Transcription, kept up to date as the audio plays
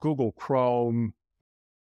Google Chrome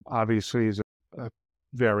obviously is a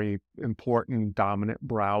very important dominant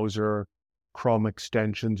browser. Chrome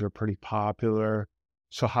extensions are pretty popular.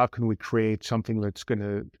 So how can we create something that's going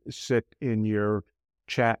to sit in your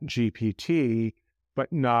ChatGPT,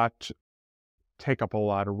 but not take up a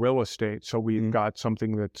lot of real estate? So we've got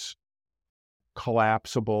something that's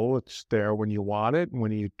collapsible. It's there when you want it. And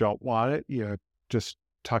when you don't want it, you just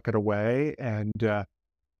tuck it away. And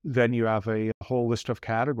then you have a whole list of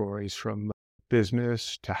categories from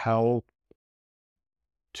business to health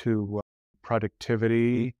to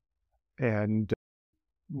productivity and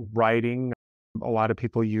writing. A lot of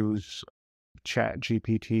people use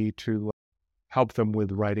ChatGPT to help them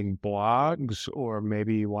with writing blogs, or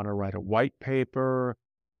maybe you want to write a white paper.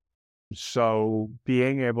 So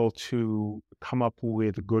being able to come up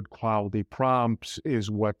with good quality prompts is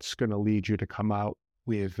what's going to lead you to come out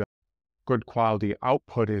with good quality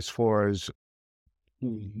output as far as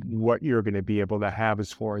what you're going to be able to have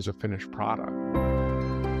as far as a finished product.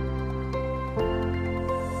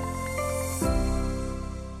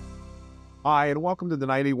 Hi, and welcome to the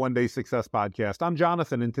 91 Day Success Podcast. I'm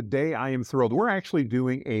Jonathan, and today I am thrilled. We're actually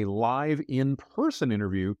doing a live in-person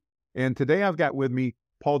interview, and today I've got with me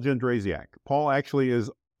Paul Jędrzejczyk. Paul actually is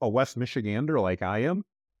a West Michigander like I am,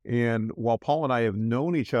 and while Paul and I have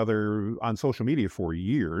known each other on social media for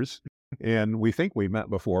years, and we think we met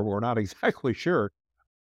before, but we're not exactly sure,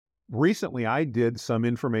 recently I did some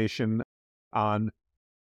information on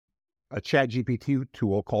a ChatGPT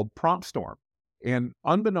tool called PromptStorm, and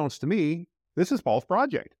unbeknownst to me, this is Paul's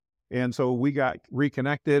project. And so we got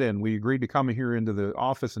reconnected and we agreed to come here into the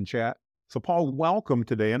office and chat. So Paul, welcome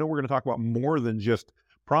today. I know we're going to talk about more than just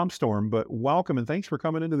PromptStorm, but welcome and thanks for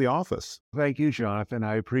coming into the office. Thank you, Jonathan.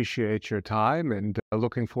 I appreciate your time and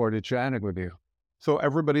looking forward to chatting with you. So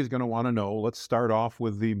everybody's going to want to know, let's start off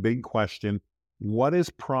with the big question. What is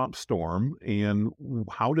PromptStorm and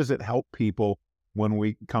how does it help people when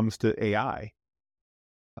it comes to AI?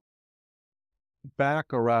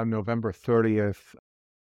 Back around November 30th,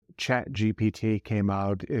 ChatGPT came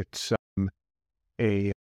out. It's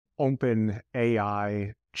a open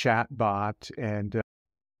AI chatbot and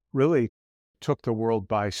really took the world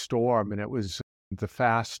by storm. And it was the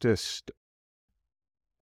fastest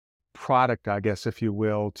product, I guess, if you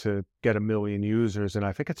will, to get 1 million users. And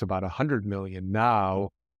I think it's about 100 million now,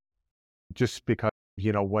 just because,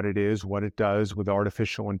 you know, what it is, what it does with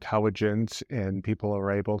artificial intelligence, and people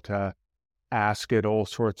are able to ask it all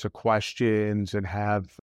sorts of questions and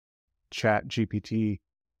have ChatGPT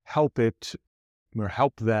help it or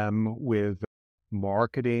help them with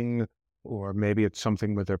marketing, or maybe it's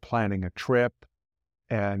something where they're planning a trip.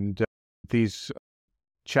 And these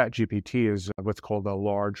ChatGPT is what's called a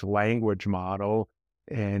large language model,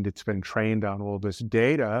 and it's been trained on all this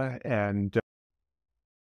data. And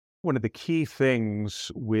one of the key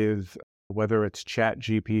things with whether it's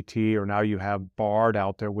ChatGPT or now you have Bard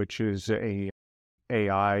out there, which is a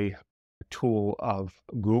AI tool of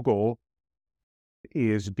Google,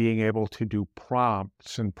 is being able to do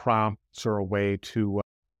prompts, and prompts are a way to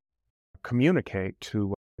communicate,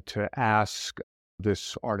 to ask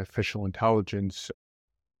this artificial intelligence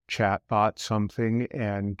chatbot something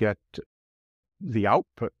and get the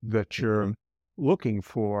output that you're looking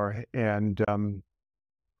for. And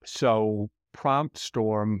so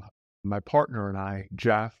PromptStorm, my partner and I,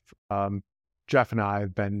 Jeff and I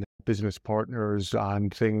have been business partners on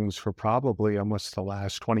things for probably almost the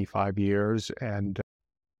last 25 years. And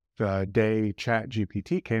the day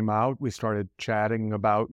ChatGPT came out, we started chatting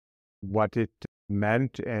about what it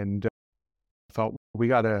meant and felt we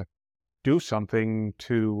got to do something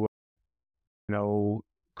to,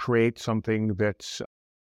 create something that's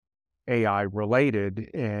AI related.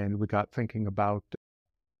 And we got thinking about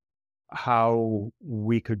how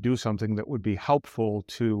we could do something that would be helpful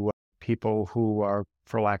to people who are,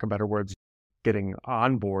 for lack of better words, getting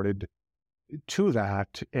onboarded to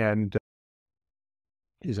that. And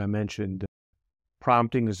as I mentioned,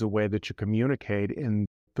 prompting is the way that you communicate, and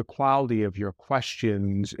the quality of your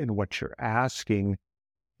questions and what you're asking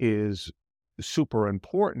is super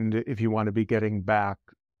important if you want to be getting back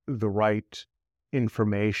the right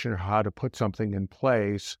information or how to put something in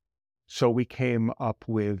place. So we came up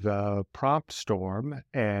with PromptStorm,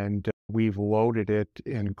 and we've loaded it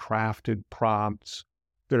and crafted prompts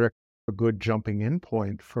that are a good jumping in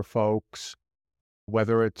point for folks,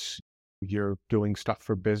 whether it's you're doing stuff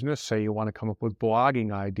for business, say you want to come up with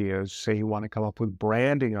blogging ideas, say you want to come up with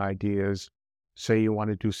branding ideas, say you want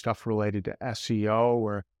to do stuff related to SEO,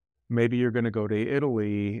 or maybe you're going to go to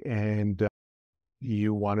Italy and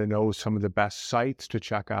you want to know some of the best sites to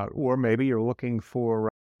check out, or maybe you're looking for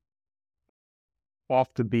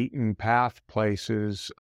off the beaten path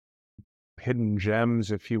places, hidden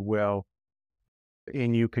gems, if you will,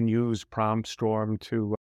 and you can use PromptStorm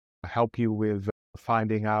to help you with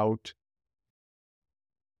finding out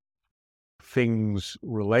things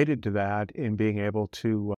related to that and being able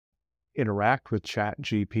to interact with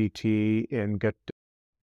ChatGPT and get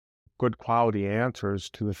good quality answers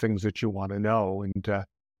to the things that you want to know and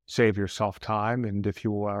save yourself time. And if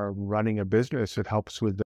you are running a business, it helps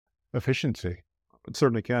with efficiency. It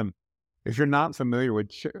certainly can. If you're not familiar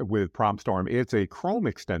with PromptStorm, it's a Chrome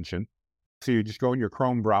extension. So you just go in your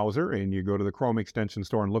Chrome browser and you go to the Chrome extension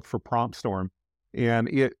store and look for PromptStorm. And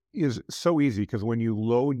it is so easy because when you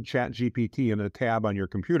load ChatGPT in a tab on your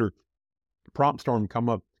computer, PromptStorm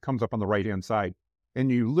comes up on the right-hand side.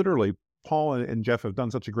 And you literally, Paul and Jeff have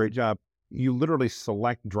done such a great job, you literally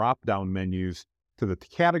select drop-down menus to the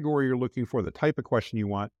category you're looking for, the type of question you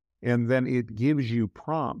want, and then it gives you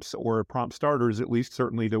prompts or prompt starters, at least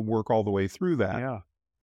certainly to work all the way through that. Yeah.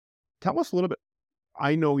 Tell us a little bit.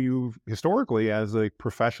 I know you historically as a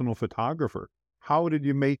professional photographer. How did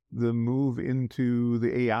you make the move into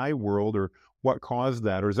the AI world, or what caused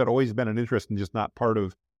that? Or has that always been an interest and just not part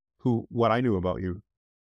of what I knew about you?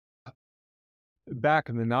 Back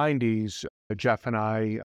in the 90s, Jeff and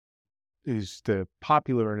I, as the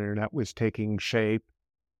popular internet was taking shape,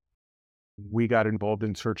 we got involved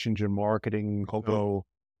in search engine marketing. Although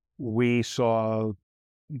we saw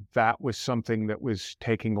that was something that was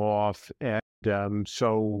taking off. And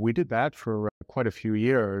so we did that for quite a few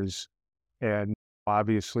years. And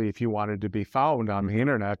obviously, if you wanted to be found on the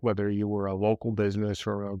internet, whether you were a local business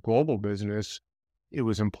or a global business, it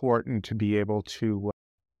was important to be able to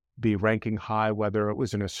be ranking high, whether it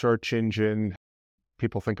was in a search engine.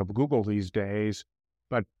 People think of Google these days,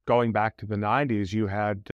 but going back to the 90s, you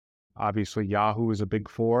had obviously Yahoo was a big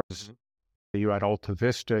force. You had Alta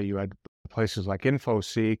Vista, you had places like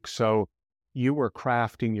InfoSeek. So you were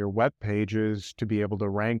crafting your web pages to be able to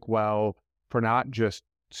rank well for not just,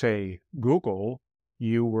 say, Google.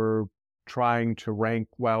 You were trying to rank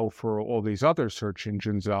well for all these other search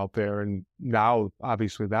engines out there. And now,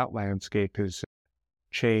 obviously, that landscape has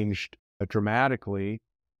changed dramatically.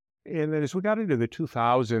 And then as we got into the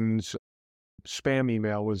 2000s, spam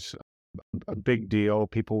email was a big deal.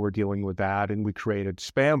 People were dealing with that, and we created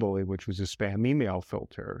Spambly, which was a spam email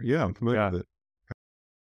filter. Yeah, I'm familiar with it.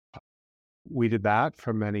 We did that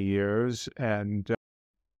for many years, and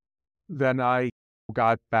then I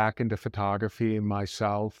got back into photography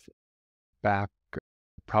myself back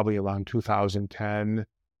probably around 2010,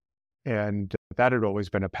 and that had always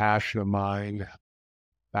been a passion of mine.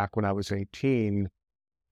 Back when I was 18,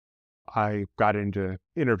 I got into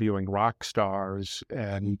interviewing rock stars,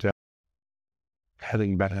 and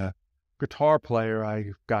having been a guitar player,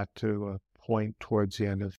 I got to a point towards the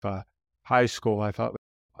end of high school. I thought,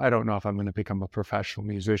 I don't know if I'm going to become a professional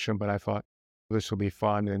musician, but I thought this will be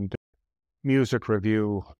fun. And Music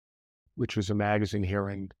Review, which was a magazine here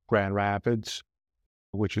in Grand Rapids,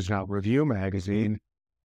 which is now Review Magazine,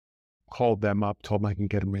 called them up, told them I can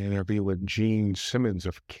get them an interview with Gene Simmons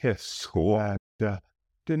of Kiss. Cool. And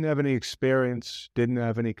didn't have any experience, didn't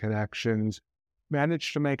have any connections,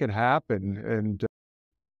 managed to make it happen. And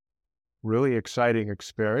really exciting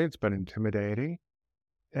experience, but intimidating.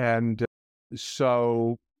 And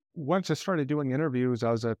so once I started doing interviews,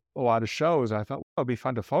 I was at a lot of shows. I thought, well, it'd be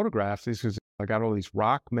fun to photograph these because I got all these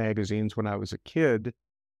rock magazines when I was a kid.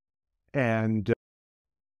 And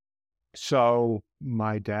so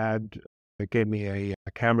my dad gave me a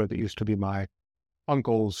camera that used to be my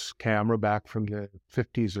uncle's camera back from the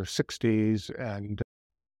 50s or 60s, and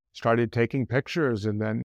started taking pictures. And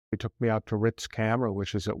then he took me out to Ritz Camera,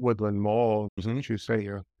 which is at Woodland Mall. As you say,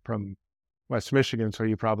 you're from West Michigan, so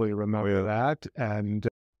you probably remember that. And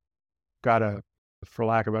got for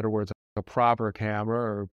lack of better words, a proper camera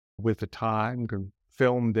or with the time,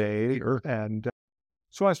 film day. And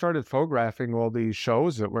so I started photographing all these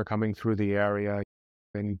shows that were coming through the area,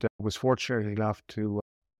 and was fortunate enough to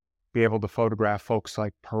be able to photograph folks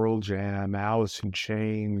like Pearl Jam, Alice in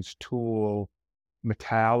Chains, Tool,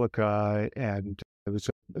 Metallica, and it was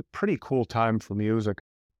a pretty cool time for music.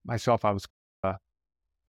 Myself, I was a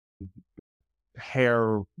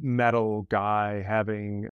hair metal guy,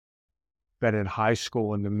 having been in high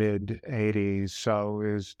school in the mid-'80s, so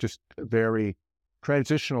it was just a very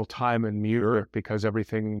transitional time in music because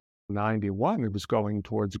everything in 91, it was going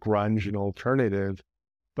towards grunge and alternative.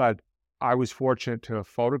 But I was fortunate to have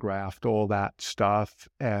photographed all that stuff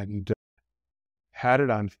and had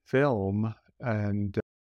it on film, and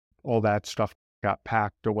all that stuff got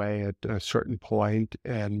packed away at a certain point.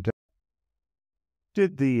 And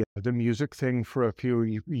did the music thing for a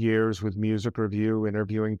few years with music review,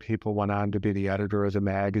 interviewing people, went on to be the editor of the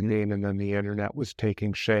magazine, and then the internet was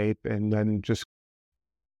taking shape, and then just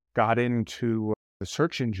got into the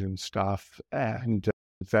search engine stuff, and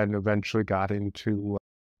then eventually got into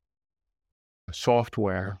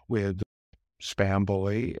software with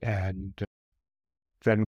Spambly, and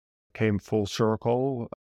then came full circle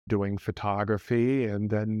doing photography, and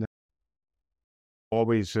then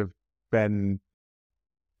always have been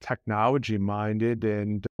technology minded.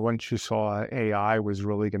 And once you saw AI was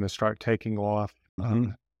really going to start taking off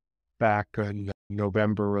Mhm. back in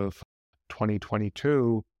November of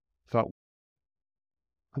 2022, thought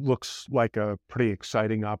looks like a pretty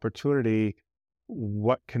exciting opportunity.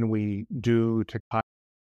 What can we do to kind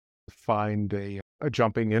of find a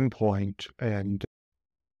jumping in point? And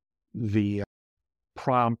the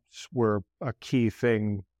prompts were a key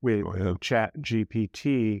thing with Go ahead.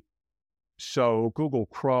 ChatGPT. So Google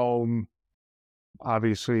Chrome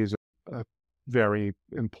obviously is a very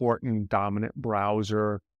important dominant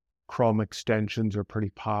browser. Chrome extensions are pretty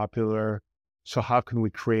popular. So how can we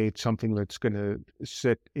create something that's going to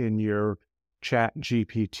sit in your Chat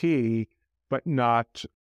GPT, but not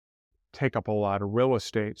take up a lot of real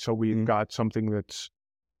estate? So we've Mhm. got something that's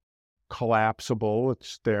collapsible.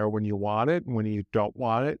 It's there when you want it. When you don't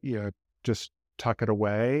want it, you just tuck it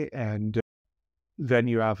away. And then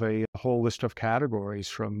you have a whole list of categories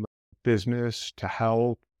from business to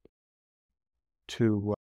health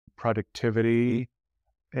to productivity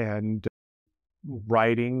and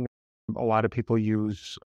writing. A lot of people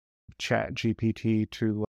use Chat GPT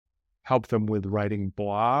to help them with writing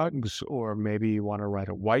blogs, or maybe you want to write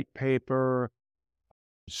a white paper.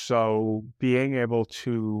 So being able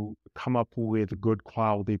to come up with good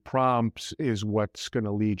quality prompts is what's going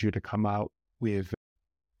to lead you to come out with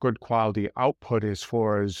good quality output as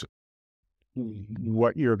far as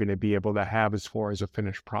what you're going to be able to have as far as a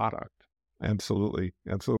finished product. Absolutely.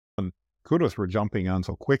 Absolutely. And kudos for jumping on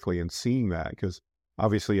so quickly and seeing that, because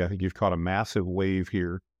obviously I think you've caught a massive wave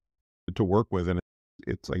here to work with. And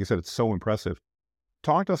it's, like I said, it's so impressive.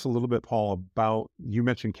 Talk to us a little bit, Paul, about, you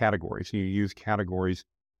mentioned categories. You use categories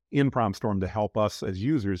in PromptStorm to help us as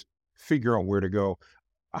users figure out where to go.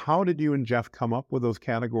 How did you and Jeff come up with those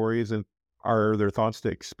categories? And are there thoughts to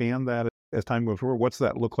expand that as time goes forward? What's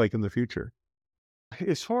that look like in the future?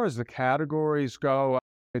 As far as the categories go,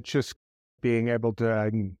 it's just being able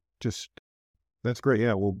to just, That's great.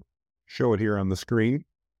 Yeah, we'll show it here on the screen.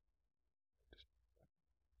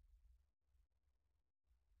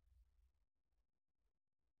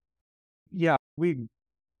 yeah, we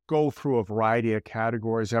go through a variety of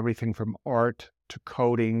categories, everything from art to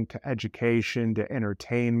coding to education to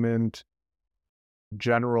entertainment,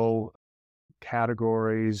 general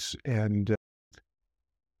categories, and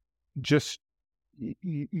just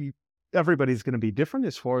everybody's going to be different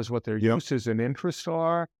as far as what their Yep. uses and interests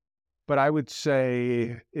are. But I would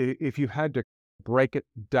say if you had to break it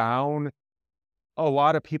down, a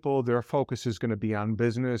lot of people, their focus is going to be on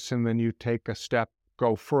business. And then you take a step,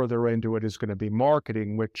 go further into it is going to be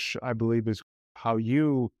marketing, which I believe is how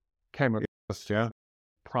you came across Yes. Yeah.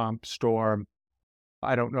 Prompt Storm.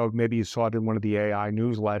 I don't know, maybe you saw it in one of the AI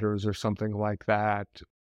newsletters or something like that.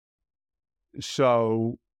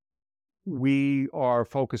 So we are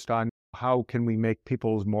focused on how can we make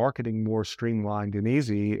people's marketing more streamlined and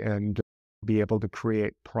easy, and be able to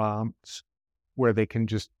create prompts where they can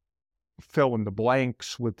just fill in the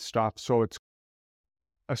blanks with stuff. So it's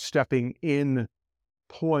a stepping in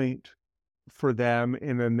point for them,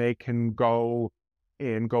 and then they can go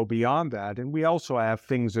and go beyond that. And we also have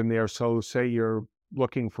things in there. So say you're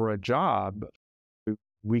looking for a job,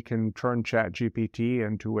 we can turn ChatGPT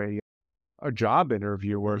into a job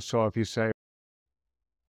interviewer. So if you say,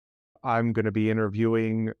 I'm going to be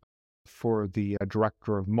interviewing for the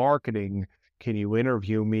director of marketing, can you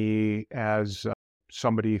interview me as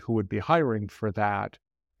somebody who would be hiring for that?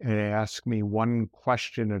 And ask me one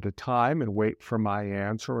question at a time and wait for my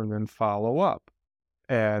answer and then follow up.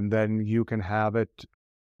 And then you can have it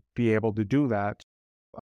be able to do that.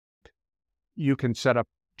 You can set up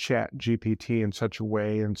Chat GPT in such a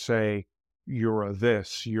way and say, you're a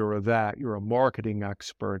this, you're a that, you're a marketing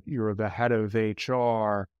expert, you're the head of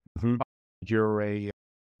HR, Mhm. you're a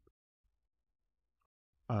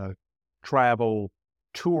travel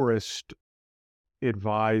tourist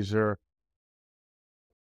advisor.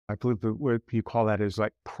 I believe what you call that is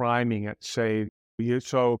like priming it. Say,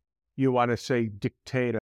 so you want to say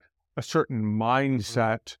dictate a certain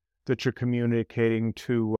mindset that you're communicating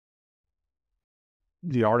to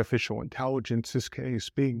the artificial intelligence, this case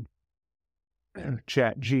being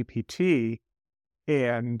Chat GPT,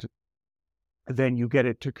 and then you get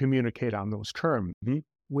it to communicate on those terms Mhm.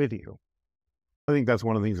 with you. I think that's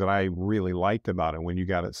one of the things that I really liked about it when you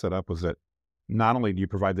got it set up was that not only do you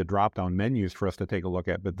provide the drop-down menus for us to take a look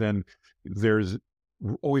at, but then there's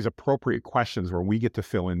always appropriate questions where we get to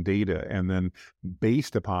fill in data. And then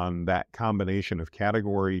based upon that combination of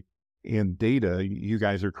category and data, you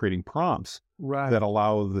guys are creating prompts Right. that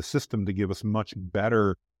allow the system to give us much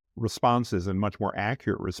better responses and much more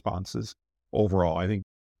accurate responses overall. I think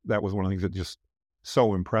that was one of the things that just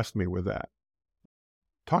so impressed me with that.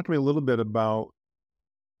 Talk to me a little bit about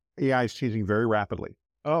AI is changing very rapidly.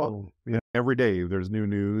 Oh, yeah. Every day there's new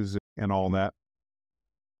news and all that.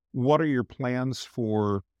 What are your plans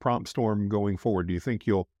for Prompt Storm going forward? Do you think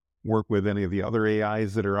you'll work with any of the other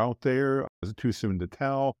AIs that are out there? Is it too soon to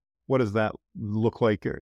tell? What does that look like?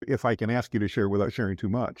 If I can ask you to share without sharing too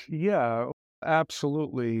much. Yeah,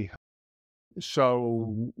 absolutely.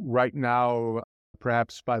 So right now,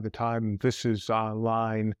 perhaps by the time this is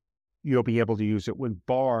online, you'll be able to use it with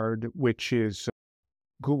Bard, which is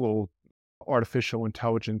Google artificial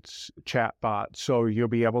intelligence chatbot. So you'll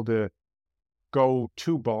be able to go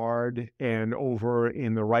to Bard, and over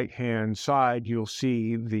in the right-hand side, you'll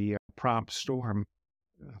see the Prompt Storm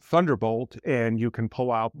Thunderbolt, and you can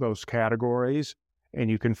pull out those categories and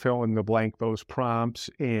you can fill in the blank those prompts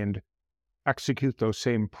and execute those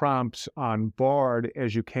same prompts on Bard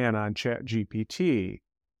as you can on ChatGPT.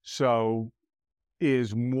 So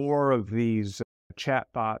as more of these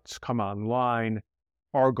chatbots come online,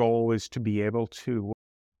 our goal is to be able to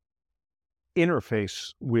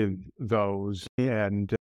interface with those,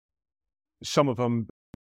 and some of them,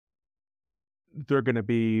 they're going to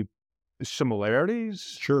be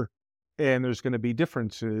similarities Sure. and there's going to be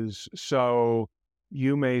differences. So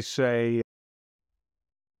you may say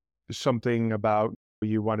something about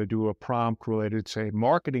you want to do a prompt related, say,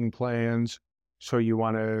 marketing plans. So you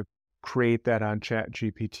want to create that on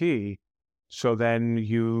ChatGPT. So then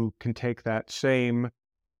you can take that same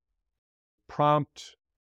prompt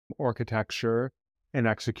architecture and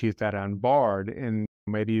execute that on Bard. And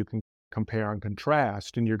maybe you can compare and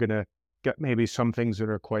contrast, and you're going to get maybe some things that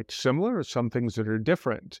are quite similar or some things that are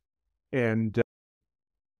different. And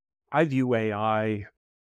I view AI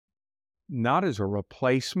not as a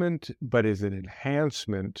replacement, but as an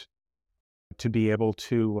enhancement to be able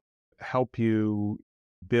to help you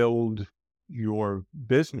build your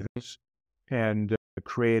business and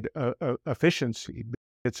create efficiency.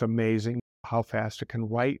 It's amazing how fast it can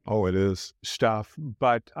write Oh, it is. stuff,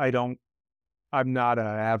 but I'm not an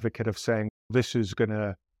advocate of saying this is going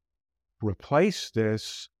to replace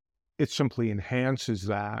this. It simply enhances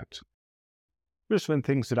that. There's been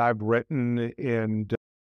things that I've written, and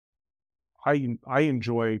I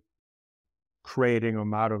enjoy creating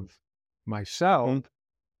them out of myself,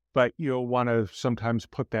 but you'll want to sometimes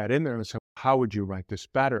put that in there and say, how would you write this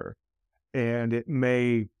better? And it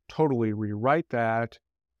may totally rewrite that,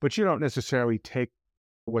 but you don't necessarily take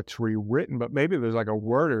what's rewritten, but maybe there's like a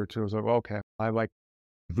word or two. It's like, okay, I like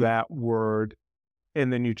that word.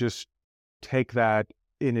 And then you just take that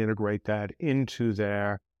and integrate that into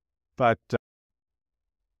there. But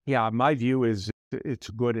yeah, my view is it's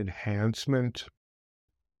a good enhancement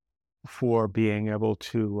for being able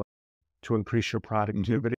to increase your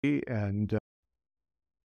productivity. And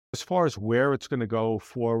as far as where it's going to go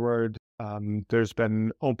forward, there's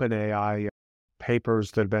been OpenAI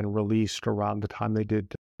papers that have been released around the time they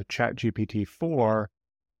did the ChatGPT 4,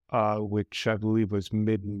 which I believe was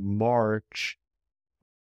mid-March.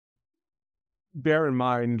 Bear in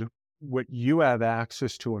mind, what you have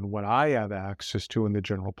access to and what I have access to and the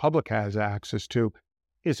general public has access to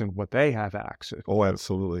isn't what they have access. Oh,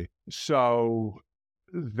 absolutely. So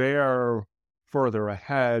they're further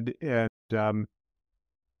ahead. And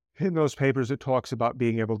in those papers, it talks about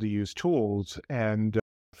being able to use tools. And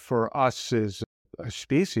for us as a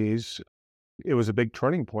species, it was a big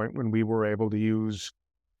turning point when we were able to use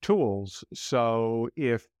tools. So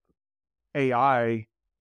if AI,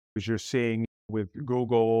 as you're seeing with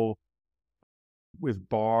Google, with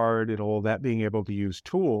Bard and all that, being able to use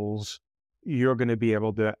tools, you're going to be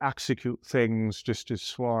able to execute things just as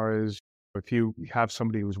far as if you have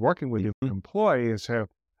somebody who's working with you, an employee, and say,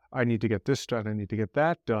 I need to get this done, I need to get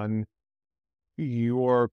that done.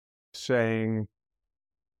 You're saying,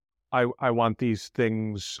 I want these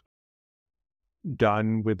things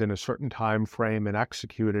done within a certain time frame and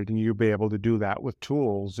executed, and you'll be able to do that with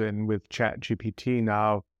tools. And with ChatGPT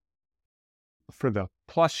now, for the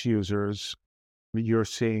Plus users, you're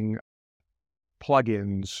seeing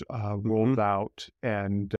plugins rolled out,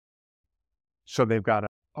 and so they've got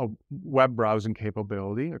a web browsing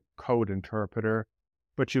capability, a code interpreter,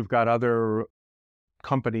 but you've got other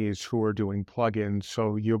companies who are doing plugins.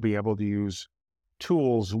 So you'll be able to use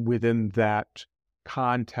tools within that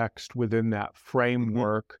context, within that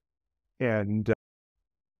framework. And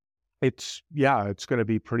it's going to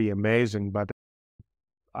be pretty amazing, but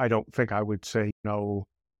I don't think I would say,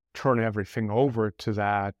 turn everything over to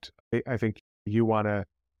that. I think you want to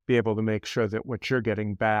be able to make sure that what you're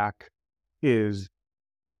getting back is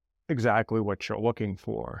exactly what you're looking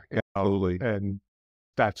for. Absolutely. And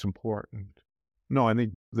that's important. No, I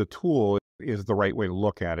think the tool is the right way to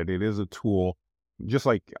look at it. It is a tool, just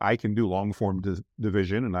like I can do long form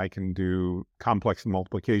division and I can do complex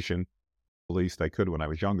multiplication. At least I could when I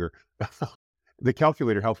was younger. The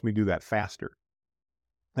calculator helps me do that faster.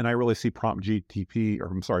 And I really see Prompt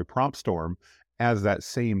Storm as that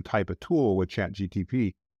same type of tool with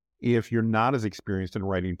ChatGPT. If you're not as experienced in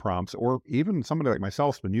writing prompts, or even somebody like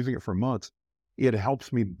myself has been using it for months, it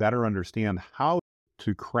helps me better understand how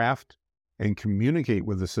to craft and communicate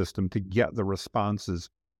with the system to get the responses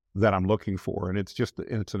that I'm looking for. And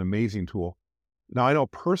it's an amazing tool. Now, I know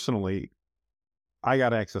personally, I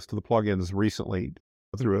got access to the plugins recently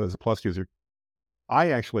through as a Plus user.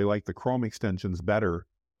 I actually like the Chrome extensions better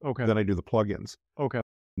than I do the plugins. Okay.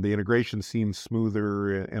 The integration seems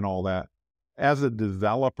smoother and all that. As a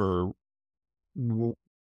developer,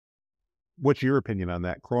 what's your opinion on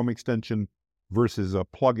that? Chrome extension versus a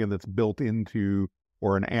plugin that's built into,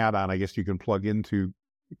 or an add-on, I guess you can plug into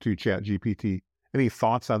ChatGPT. Any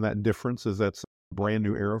thoughts on that difference, as that's a brand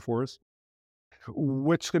new era for us?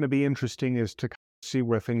 What's going to be interesting is to see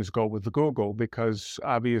where things go with Google, because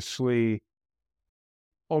obviously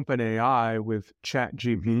OpenAI with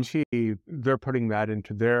ChatGPT, they're putting that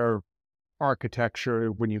into their architecture.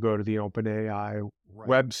 When you go to the OpenAI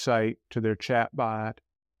website to their chatbot,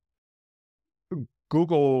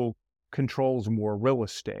 Google controls more real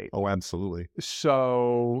estate. Oh, absolutely.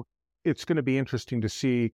 So it's going to be interesting to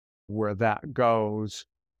see where that goes.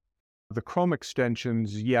 The Chrome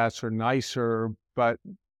extensions, yes, are nicer, but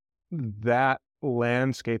that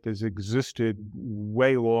landscape has existed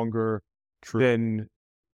way longer than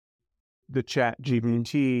the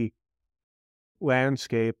ChatGPT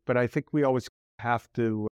landscape. But I think we always have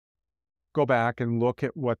to go back and look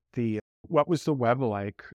at what was the web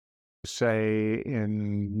like, say,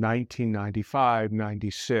 in 1995,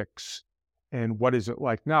 96, and what is it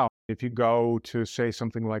like now? If you go to, say,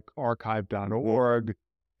 something like archive.org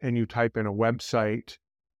and you type in a website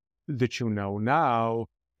that you know now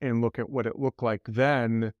and look at what it looked like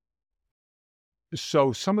then.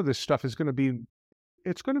 So some of this stuff is going to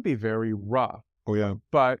be very rough. Oh, yeah.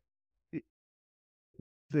 But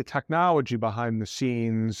the technology behind the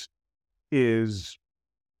scenes is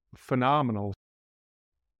phenomenal.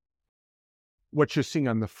 What you're seeing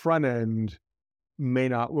on the front end may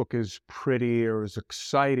not look as pretty or as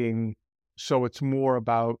exciting. So it's more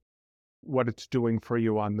about what it's doing for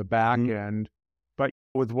you on the back end. But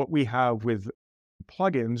with what we have with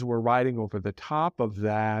plugins, we're riding over the top of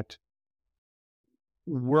that.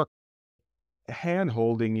 We're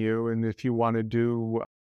hand-holding you. And if you want to do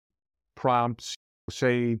prompts,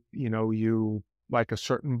 say, you like a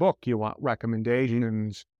certain book, you want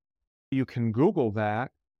recommendations, you can Google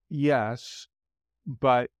that, yes,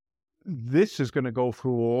 but this is going to go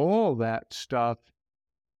through all that stuff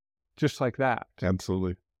just like that.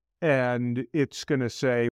 Absolutely. And it's going to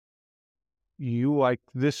say, you like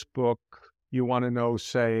this book, you want to know,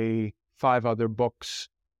 say, 5 other books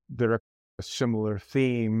that are a similar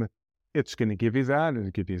theme. It's going to give you that, and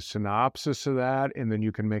it'll give you a synopsis of that, and then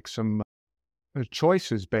you can make some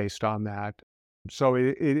choices based on that. So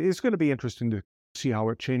it is going to be interesting to see how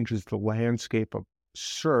it changes the landscape of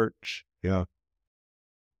search. Yeah.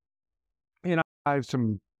 And I have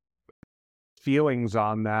some feelings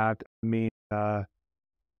on that. I mean,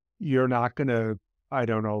 you're not going to, I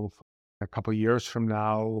don't know, a couple of years from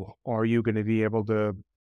now, are you going to be able to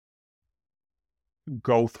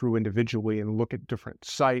go through individually and look at different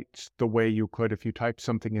sites the way you could if you type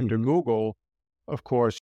something into Google? Of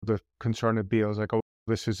course, the concern would be, I was like, oh,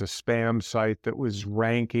 this is a spam site that was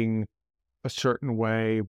ranking a certain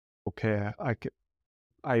way. Okay,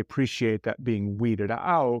 I appreciate that being weeded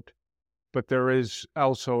out, but there is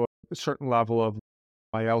also a certain level of,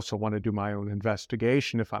 I also want to do my own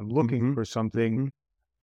investigation. If I'm looking for something,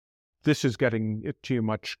 this is getting it to you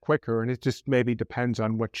much quicker, and it just maybe depends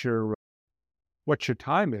on what your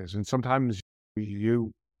time is. And sometimes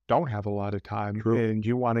you don't have a lot of time, and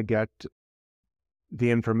you want to get the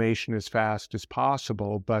information as fast as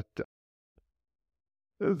possible. But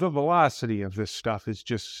the velocity of this stuff is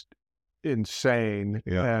just insane.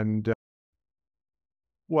 Yeah. And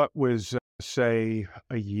what was, say,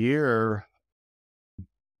 a year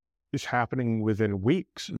is happening within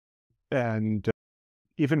weeks. And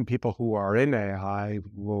even people who are in AI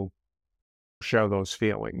will share those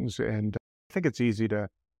feelings. And I think it's easy to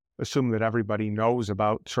assume that everybody knows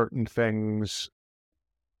about certain things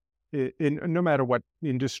in no matter what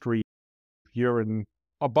industry you're in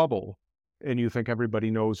a bubble and you think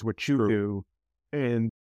everybody knows what you True. do, and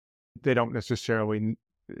they don't necessarily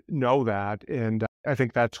know that. And I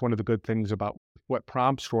think that's one of the good things about what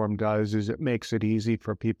PromptStorm does is it makes it easy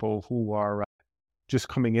for people who are just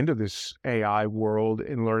coming into this AI world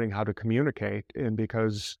and learning how to communicate. And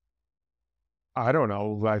because I don't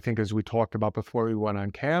know, I think as we talked about before we went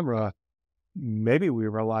on camera, maybe we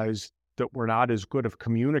realized that we're not as good of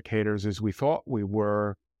communicators as we thought we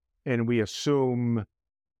were. And we assume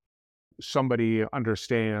somebody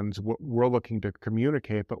understands what we're looking to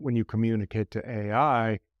communicate. But when you communicate to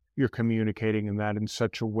AI, you're communicating in that in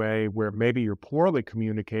such a way where maybe you're poorly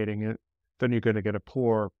communicating it, then you're going to get a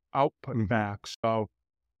poor output back. So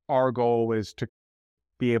our goal is to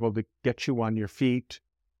be able to get you on your feet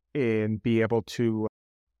and be able to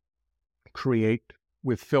create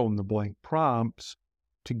with fill in the blank prompts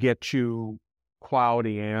to get you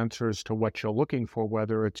quality answers to what you're looking for,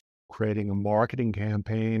 whether it's creating a marketing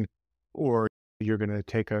campaign or you're going to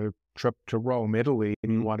take a trip to Rome, Italy,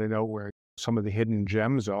 and you want to know where some of the hidden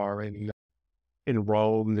gems are in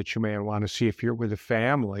Rome that you may want to see if you're with a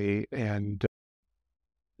family. And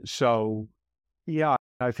so, yeah,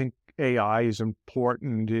 I think AI is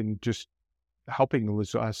important in just helping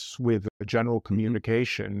us with general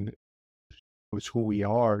communication. Is who we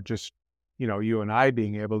are, just, you and I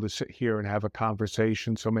being able to sit here and have a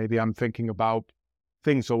conversation. So maybe I'm thinking about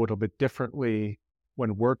things a little bit differently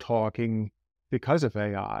when we're talking because of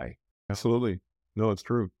AI. Absolutely. No, it's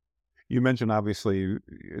true. You mentioned, obviously,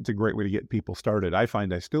 it's a great way to get people started. I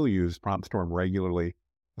find I still use PromptStorm regularly,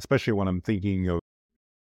 especially when I'm thinking of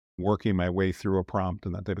working my way through a prompt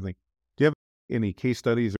and that type of thing. Do you have any case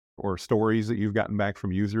studies or stories that you've gotten back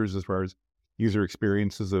from users as far as user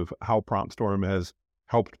experiences of how PromptStorm has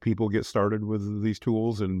helped people get started with these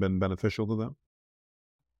tools and been beneficial to them?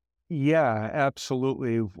 Yeah,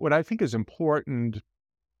 absolutely. What I think is important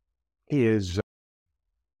is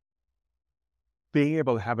being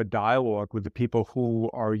able to have a dialogue with the people who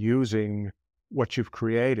are using what you've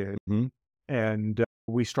created. Mm-hmm. And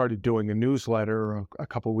we started doing a newsletter a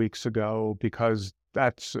couple weeks ago because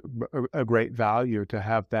that's a great value to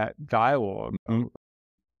have that dialogue. Mm-hmm.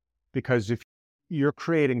 Because if you're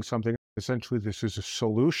creating something, essentially this is a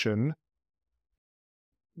solution,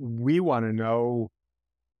 we want to know,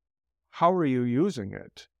 how are you using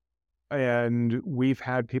it? And we've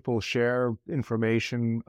had people share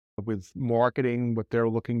information with marketing, what they're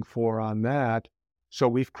looking for on that. So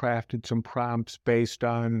we've crafted some prompts based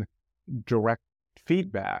on direct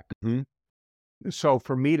feedback. Mm-hmm. So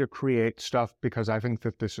for me to create stuff because I think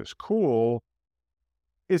that this is cool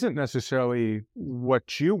isn't necessarily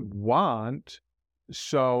what you want.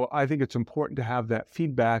 So I think it's important to have that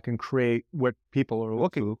feedback and create what people are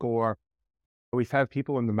looking for. We've had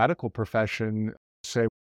people in the medical profession say,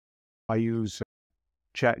 I use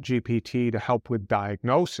ChatGPT to help with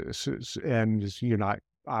diagnosis. And you're not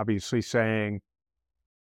obviously saying,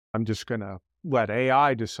 I'm just going to let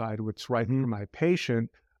AI decide what's right for my patient.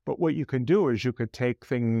 But what you can do is you could take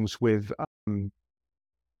things with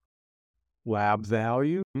lab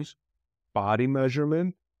values, body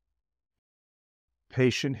measurement,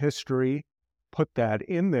 patient history, put that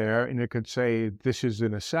in there, and it could say, this is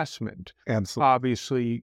an assessment. Absolutely.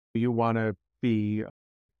 Obviously, you want to be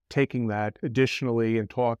taking that additionally and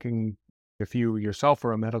talking, if you yourself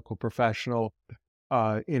are a medical professional,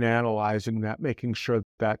 in analyzing that, making sure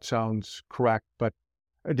that sounds correct. But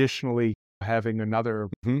additionally, having another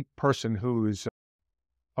person who's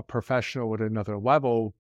a professional at another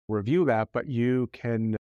level review that, but you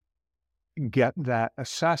can get that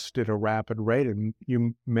assessed at a rapid rate, and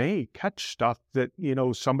you may catch stuff that,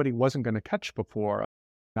 somebody wasn't going to catch before.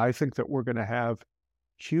 I think that we're going to have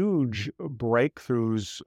huge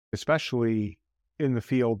breakthroughs, especially in the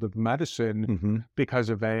field of medicine, because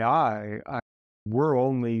of AI. We're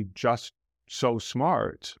only just so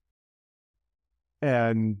smart.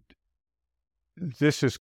 And this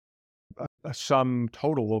is a sum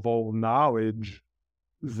total of all knowledge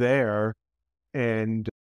there. And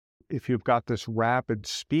if you've got this rapid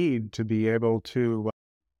speed to be able to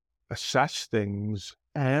assess things,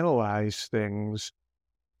 analyze things,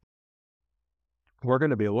 we're going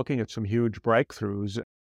to be looking at some huge breakthroughs.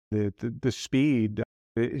 The speed,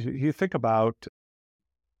 you think about,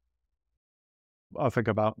 I'll think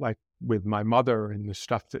about like with my mother and the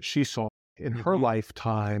stuff that she saw in her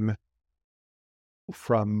lifetime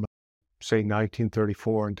from say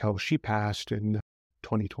 1934 until she passed in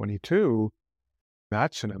 2022,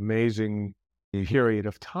 that's an amazing period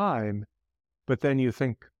of time. But then you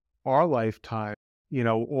think our lifetime,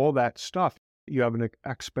 all that stuff, you have an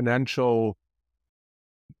exponential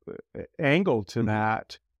angle to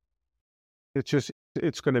that.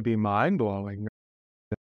 It's going to be mind blowing.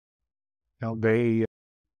 They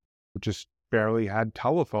just barely had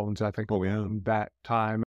telephones, I think, Oh, yeah. around that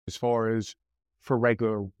time as far as for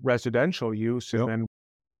regular residential use. And Yep. then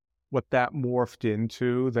what that morphed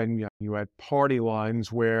into, then you had party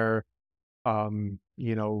lines where,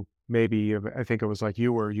 maybe I think it was like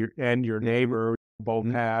you or your Mhm. neighbor both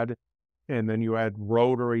Mhm. had, and then you had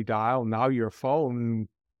rotary dial. Now your phone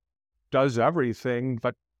does everything,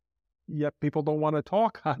 but yet people don't want to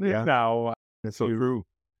talk on it Yeah. now. It's so true.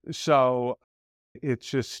 So it's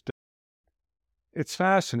just, it's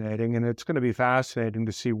fascinating, and it's going to be fascinating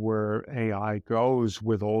to see where AI goes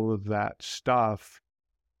with all of that stuff.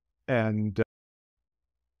 And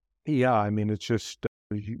yeah, I mean, it's just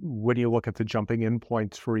when you look at the jumping in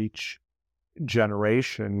points for each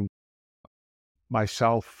generation,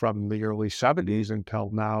 myself from the early '70s until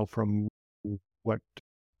now, from what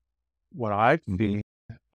I've Mhm. seen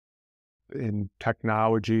in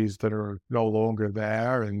technologies that are no longer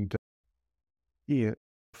there, and yeah,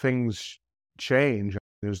 things change.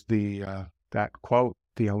 There's that quote,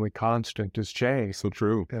 "The only constant is change." So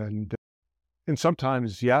true. And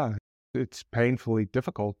sometimes, yeah, it's painfully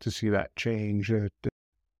difficult to see that change.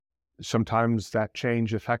 Sometimes that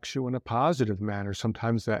change affects you in a positive manner.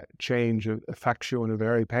 Sometimes that change affects you in a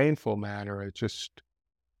very painful manner. It just,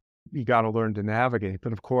 you got to learn to navigate.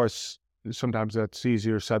 But of course, sometimes that's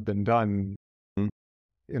easier said than done Mm.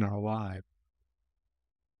 in our lives.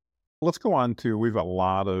 Let's go on to, we've a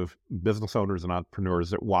lot of business owners and entrepreneurs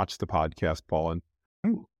that watch the podcast, Paul, and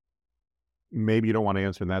Mm. maybe you don't want to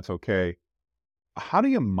answer, and that's okay. How do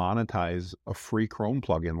you monetize a free Chrome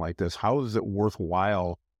plugin like this? How is it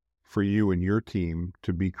worthwhile for you and your team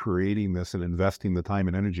to be creating this and investing the time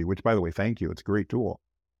and energy? Which, by the way, thank you. It's a great tool.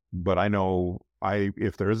 But I know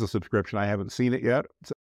if there is a subscription, I haven't seen it yet.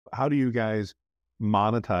 So how do you guys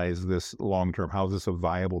monetize this long term? How is this a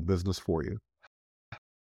viable business for you?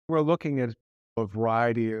 We're looking at a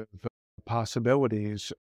variety of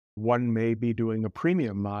possibilities. One may be doing a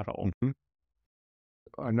premium model. Hmm.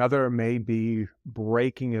 Another may be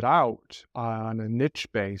breaking it out on a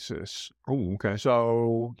niche basis. Oh, okay.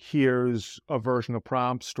 So here's a version of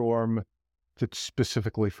PromptStorm that's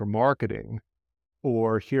specifically for marketing,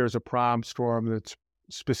 or here's a PromptStorm that's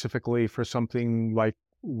specifically for something like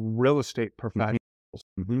real estate Hmm. professionals.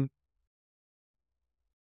 Hmm.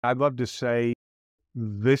 I'd love to say,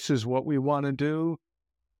 this is what we want to do.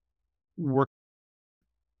 We're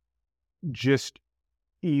just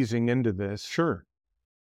easing into this. Sure.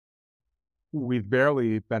 We've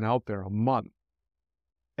barely been out there a month.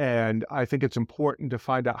 And I think it's important to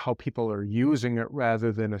find out how people are using it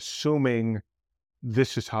rather than assuming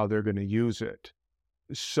this is how they're going to use it.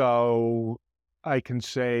 So I can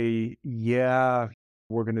say, yeah,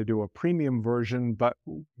 we're going to do a premium version, but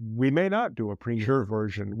we may not do a premium Sure.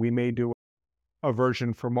 version. We may do a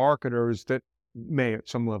version for marketers that may at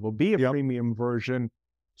some level be a Yep. premium version.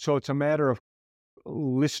 So it's a matter of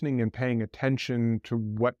listening and paying attention to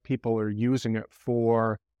what people are using it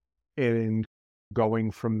for and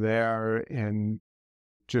going from there. And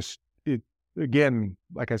just it, again,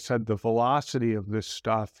 like I said, the velocity of this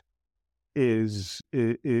stuff is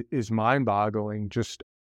mind-boggling just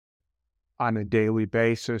on a daily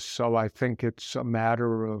basis. So I think it's a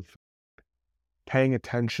matter of paying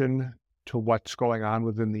attention to what's going on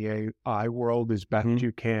within the AI world as best Hmm.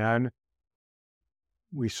 you can.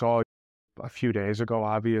 We saw a few days ago,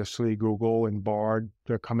 obviously, Google and Bard,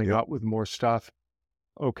 they're coming Yep. out with more stuff.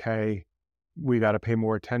 Okay, we got to pay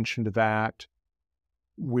more attention to that.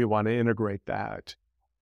 We want to integrate that.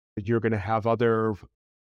 You're going to have other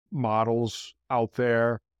models out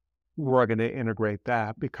there. We're going to integrate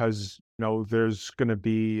that because, there's going to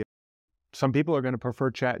be some people are going to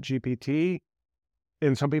prefer ChatGPT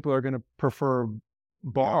and some people are going to prefer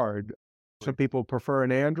Bard. Some people prefer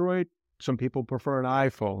an Android. Some people prefer an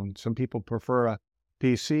iPhone. Some people prefer a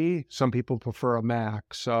PC. Some people prefer a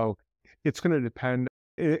Mac. So it's going to depend.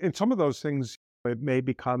 In some of those things, it may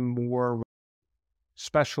become more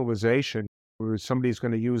specialization where somebody's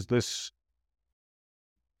going to use this.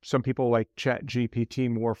 Some people like ChatGPT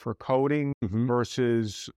more for coding Hmm.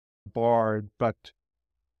 versus Bard, but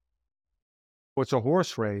what's a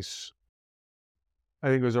horse race? I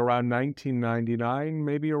think it was around 1999,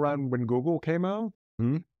 maybe around when Google came out.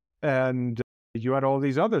 Hmm. And you had all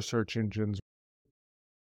these other search engines.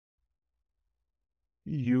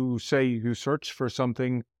 you say you search for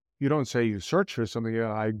something, you don't say you search for something,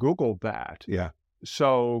 I Googled that. Yeah.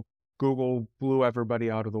 So Google blew everybody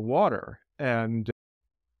out of the water. And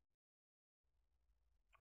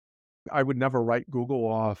I would never write Google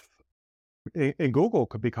off. And Google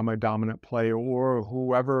could become a dominant player, or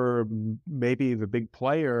whoever, maybe the big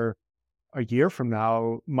player a year from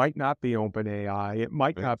now might not be OpenAI. It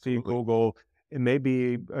might not be Absolutely. Google. It may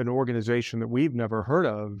be an organization that we've never heard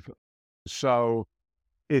of. So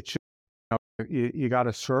it's, you got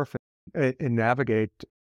to surf and navigate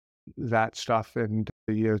that stuff. And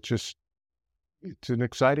it's an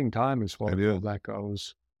exciting time as far It as all is. that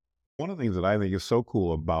goes. One of the things that I think is so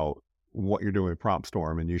cool about what you're doing with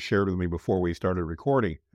PromptStorm, and you shared with me before we started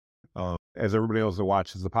recording, as everybody else that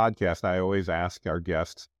watches the podcast, I always ask our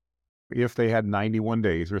guests if they had 91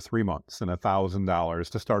 days or 3 months and $1,000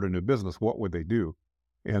 to start a new business, what would they do?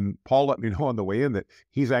 And Paul let me know on the way in that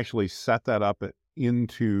he's actually set that up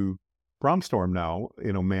into PromptStorm now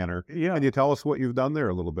in a manner. Yeah, Can you tell us what you've done there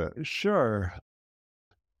a little bit? sure.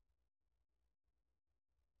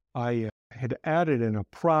 I had added in a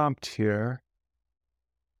prompt here.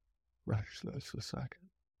 Right, just a second.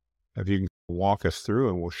 If you can walk us through,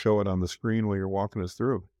 and we'll show it on the screen while you're walking us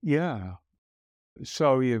through. Yeah.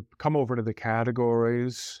 So you come over to the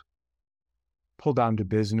categories, pull down to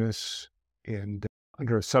business, and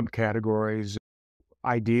under subcategories,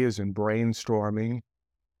 ideas and brainstorming.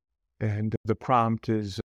 And the prompt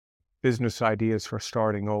is business ideas for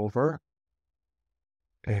starting over.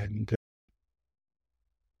 And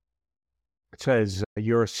it says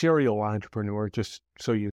you're a serial entrepreneur, just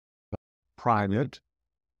so you prime it.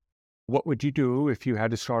 What would you do if you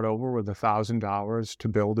had to start over with $1,000 to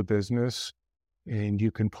build a business? And you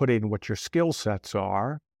can put in what your skill sets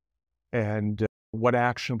are and what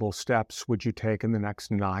actionable steps would you take in the next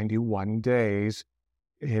 91 days.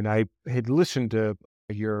 And I had listened to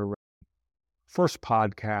your first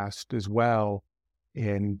podcast as well,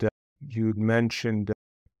 and you'd mentioned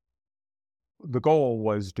the goal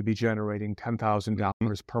was to be generating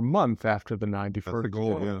 $10,000 per month after the 91st That's the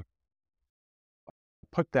goal, day. yeah.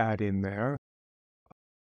 Put that in there.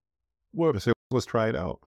 What, So let's try it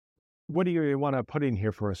out. what do you want to put in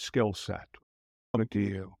here for a skill set? What do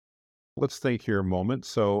you? Let's think here a moment.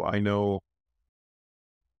 So I know,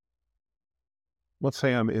 let's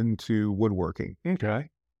say I'm into woodworking. Okay.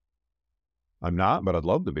 I'm not, but I'd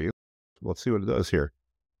love to be. Let's see what it does here.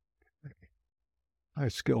 My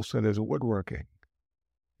skill set is woodworking.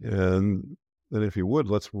 And then if you would,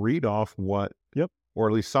 let's read off what, Yep. or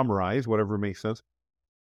at least summarize whatever makes sense.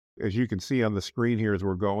 As you can see on the screen here as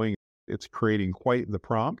we're going, it's creating quite the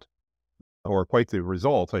prompt, or quite the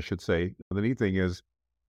result, I should say. The neat thing is,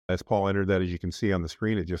 as Paul entered that, as you can see on the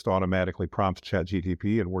screen, it just automatically prompts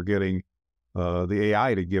ChatGPT, and we're getting the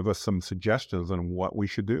AI to give us some suggestions on what we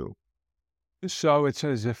should do. So it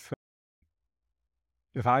says if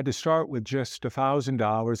I had to start with just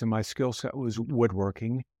 $1,000 and my skill set was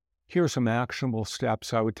woodworking, here are some actionable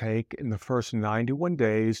steps I would take in the first 91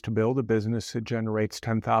 days to build a business that generates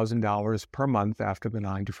 $10,000 per month after the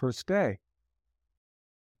 91st day.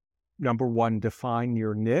 Number one, define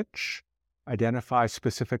your niche. Identify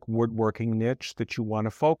specific woodworking niche that you want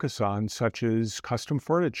to focus on, such as custom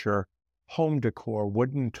furniture, home decor,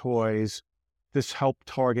 wooden toys. This helps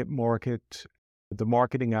target market the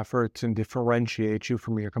marketing efforts and differentiate you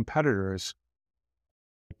from your competitors.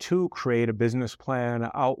 Two, create a business plan,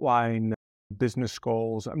 outline business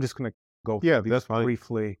goals. I'm just going to go through these That's fine.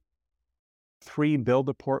 briefly. Three, build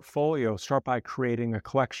a portfolio. Start by creating a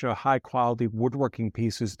collection of high-quality woodworking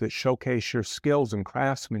pieces that showcase your skills and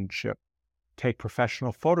craftsmanship. Take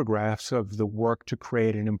professional photographs of the work to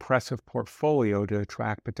create an impressive portfolio to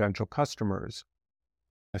attract potential customers.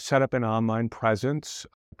 Set up an online presence.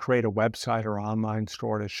 Create a website or online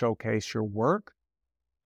store to showcase your work.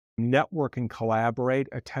 Network and collaborate.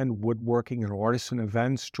 Attend woodworking and artisan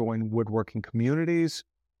events. Join woodworking communities.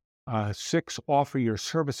 6, offer your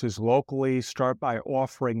services locally. Start by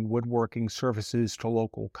offering woodworking services to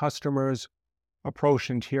local customers. Approach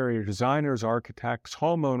interior designers, architects,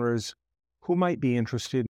 homeowners who might be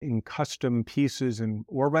interested in custom pieces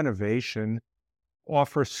or renovation.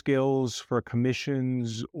 Offer skills for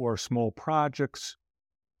commissions or small projects.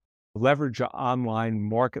 Leverage online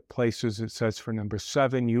marketplaces, it says for number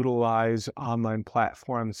 7. Utilize online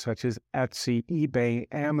platforms such as Etsy, eBay,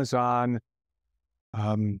 Amazon.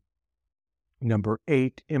 Number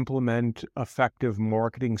 8, implement effective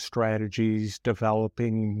marketing strategies,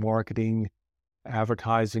 developing marketing,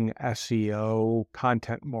 advertising, SEO,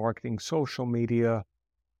 content marketing, social media.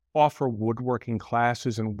 Offer woodworking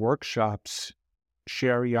classes and workshops.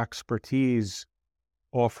 Share your expertise.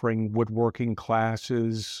 offering woodworking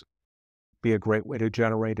classes be a great way to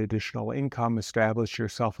generate additional income, establish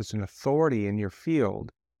yourself as an authority in your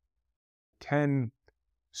field. 10,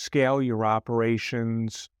 scale your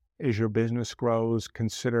operations as your business grows.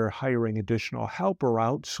 Consider hiring additional help or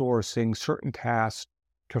outsourcing certain tasks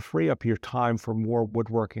to free up your time for more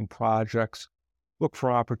woodworking projects. Look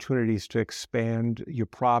for opportunities to expand your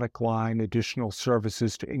product line, additional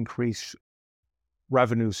services to increase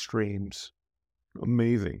revenue streams.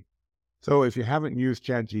 Amazing. So if you haven't used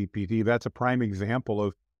ChatGPT, that's a prime example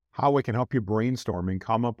of how it can help you brainstorm and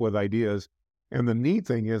come up with ideas. And the neat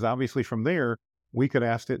thing is, obviously, from there, we could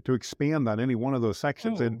ask it to expand on any one of those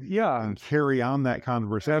sections Yeah, and carry on that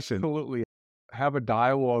conversation. absolutely. Have a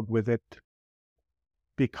dialogue with it,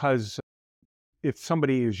 because if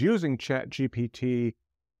somebody is using ChatGPT,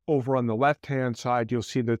 over on the left-hand side, you'll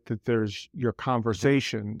see that there's your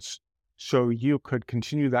conversations. So you could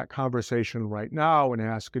continue that conversation right now and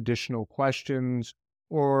ask additional questions,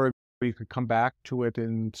 or you could come back to it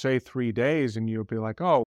in, say, 3 days, and you'll be like,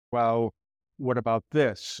 oh, well, what about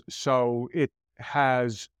this? So it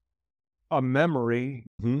has a memory,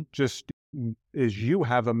 Mhm. just as you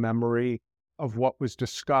have a memory of what was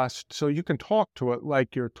discussed. So you can talk to it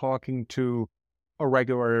like you're talking to a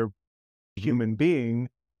regular human being,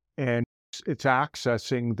 and it's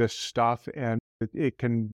accessing this stuff, and it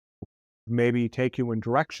can maybe take you in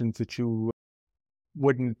directions that you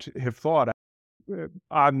wouldn't have thought of.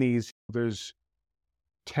 On these, there's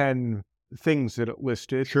 10 things that it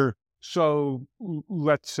listed. Sure. So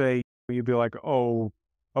let's say you'd be like, oh,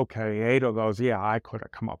 okay, 8 of those, yeah, I could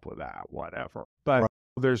have come up with that, whatever. But Right.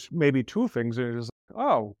 there's maybe 2 things that is,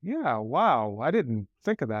 oh, yeah, wow, I didn't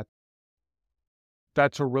think of that.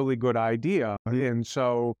 That's a really good idea. Mhm. And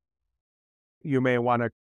so you may want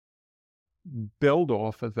to build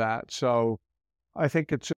off of that. So I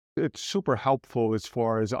think it's super helpful as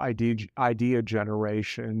far as idea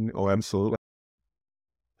generation. Oh, absolutely.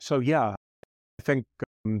 So yeah, I think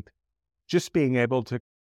um, just be able to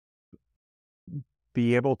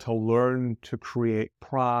learn to create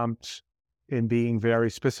prompts and being very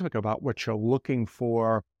specific about what you're looking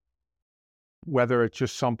for, whether it's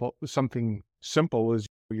just something simple as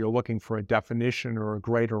you're looking for a definition or a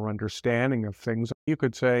greater understanding of things. You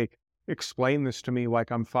could say, explain this to me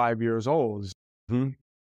like I'm 5 years old. Mhm.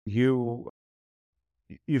 You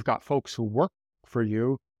you've got folks who work for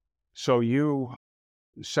you, so you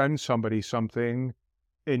send somebody something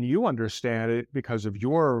and you understand it because of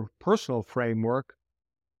your personal framework,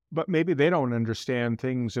 but maybe they don't understand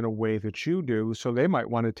things in a way that you do. So they might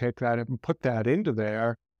want to take that and put that into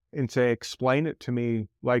there and say, explain it to me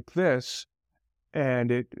like this.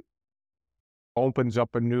 And it opens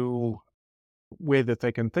up a new way that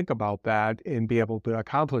they can think about that and be able to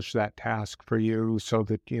accomplish that task for you so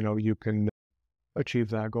that, you can achieve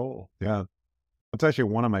that goal. Yeah. It's actually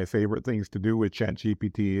one of my favorite things to do with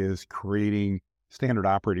ChatGPT is creating standard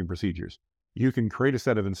operating procedures. You can create a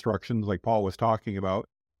set of instructions like Paul was talking about,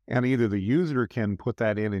 and either the user can put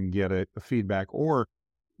that in and get a feedback, or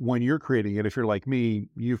when you're creating it, if you're like me,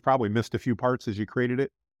 you've probably missed a few parts as you created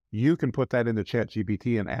it. You can put that into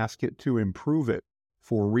ChatGPT and ask it to improve it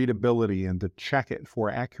for readability and to check it for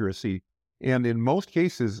accuracy. And in most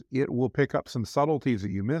cases, it will pick up some subtleties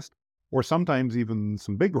that you missed, or sometimes even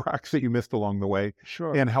some big rocks that you missed along the way,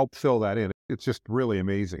 Sure. and help fill that in. It's just really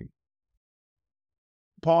amazing.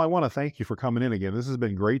 Paul, I want to thank you for coming in again. This has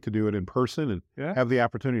been great to do it in person and Yeah. have the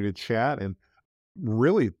opportunity to chat, and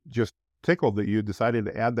really just tickled that you decided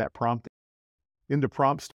to add that prompt into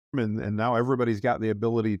PromptStorm, and now everybody's got the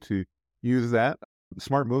ability to use that.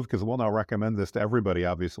 Smart move, because we'll now recommend this to everybody,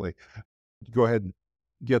 obviously. Go ahead and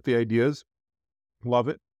get the ideas. Love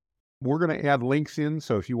it. We're going to add links in,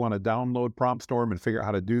 so if you want to download PromptStorm and figure out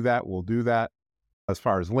how to do that, we'll do that. As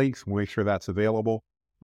far as links, we'll make sure that's available.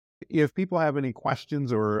 If people have any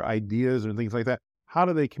questions or ideas or things like that, how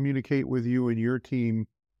do they communicate with you and your team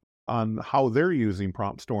on how they're using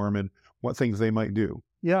PromptStorm and what things they might do?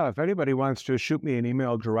 Yeah, if anybody wants to shoot me an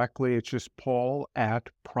email directly, it's just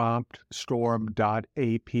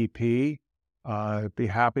paul@promptstorm.app. I'd be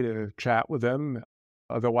happy to chat with them.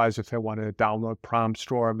 Otherwise, if they want to download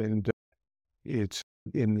PromptStorm, and it's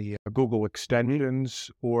in the Google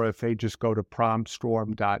extensions, or if they just go to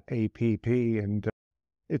promptstorm.app, and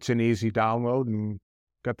it's an easy download and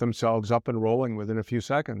get themselves up and rolling within a few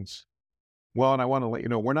seconds. Well, and I want to let you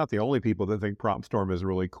know, we're not the only people that think PromptStorm is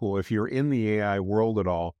really cool. If you're in the AI world at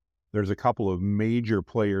all, there's a couple of major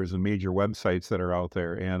players and major websites that are out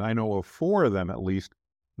there. And I know of 4 of them, at least,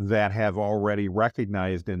 that have already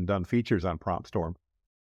recognized and done features on PromptStorm.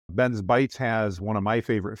 Ben's Bytes has one of my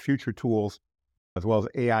favorite future tools. as well as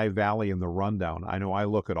AI Valley and the Rundown. I know I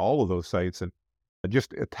look at all of those sites, and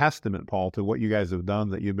just a testament, Paul, to what you guys have done,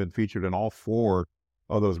 that you've been featured in all four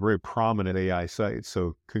of those very prominent AI sites.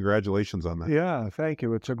 So congratulations on that. Yeah, thank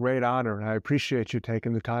you. It's a great honor, and I appreciate you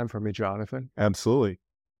taking the time for me, Jonathan. Absolutely.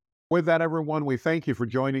 With that, everyone, we thank you for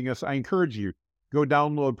joining us. I encourage you, go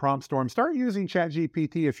download PromptStorm. Start using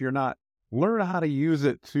ChatGPT if you're not. Learn how to use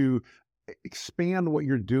it to expand what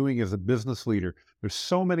you're doing as a business leader. There's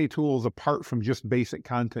so many tools apart from just basic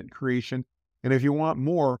content creation. And if you want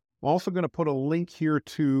more, I'm also going to put a link here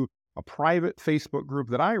to a private Facebook group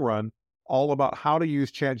that I run all about how to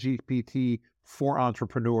use ChatGPT for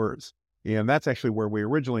entrepreneurs. And that's actually where we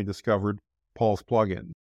originally discovered Paul's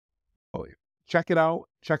plugin. Check it out.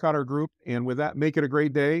 Check out our group. And with that, make it a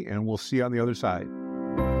great day, and we'll see you on the other side.